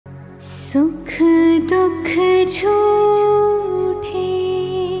सुख दुख झूठे,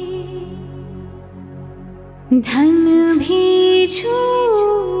 धन भी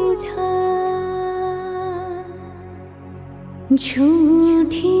झूठा,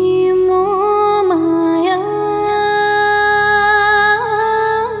 झूठी मोह माया,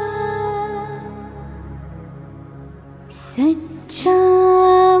 सच्चा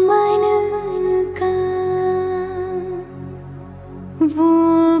मन का वो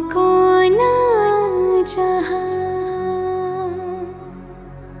कौन जहाँ,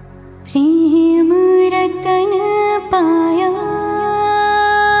 प्रेम रतन पाया,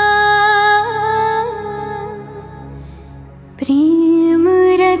 प्रेम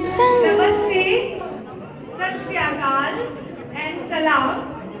रतन। नमस्ते, सत श्री अकाल and salam.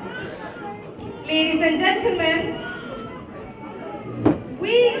 Ladies and gentlemen,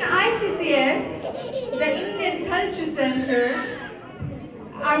 we in ICCS, the Indian Culture Center,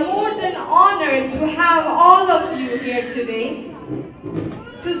 are more than honored to have all of you here today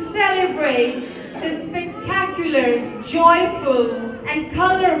to celebrate the spectacular, joyful and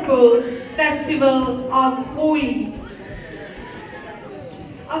colorful festival of Holi.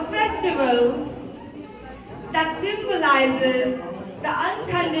 A festival that symbolizes the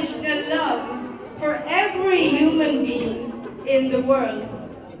unconditional love for every human being in the world.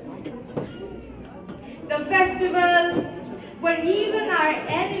 The festival where even our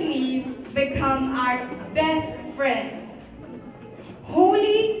enemies become our best friends.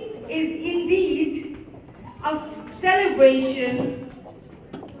 Holi is indeed a celebration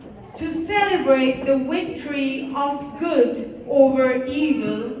to celebrate the victory of good over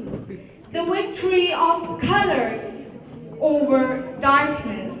evil, the victory of colors over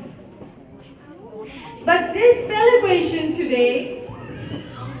darkness. But this celebration today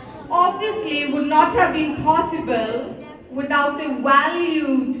obviously would not have been possible without the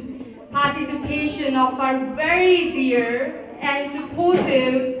valued participation of our very dear and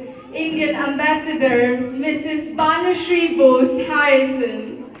supportive Indian Ambassador, Mrs. Banashri Bose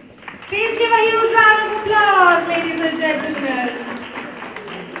Harrison. Please give a huge round of applause, ladies and gentlemen.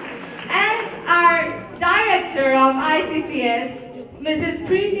 And our Director of ICCS, Mrs.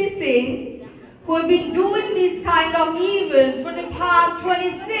 Preeti Singh, who have been doing these kind of events for the past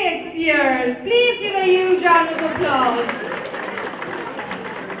 26 years. Please give a huge round of applause.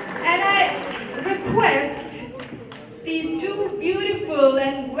 And I request these two beautiful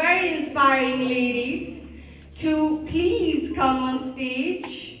and very inspiring ladies to please come on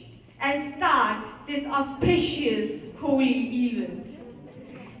stage and start this auspicious Holi event.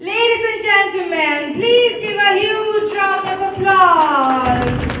 Ladies and gentlemen, please give a huge round of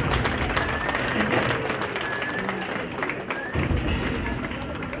applause.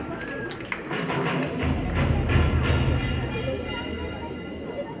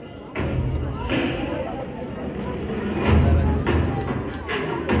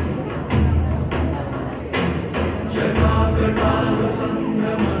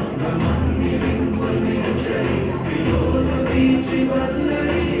 Thank you.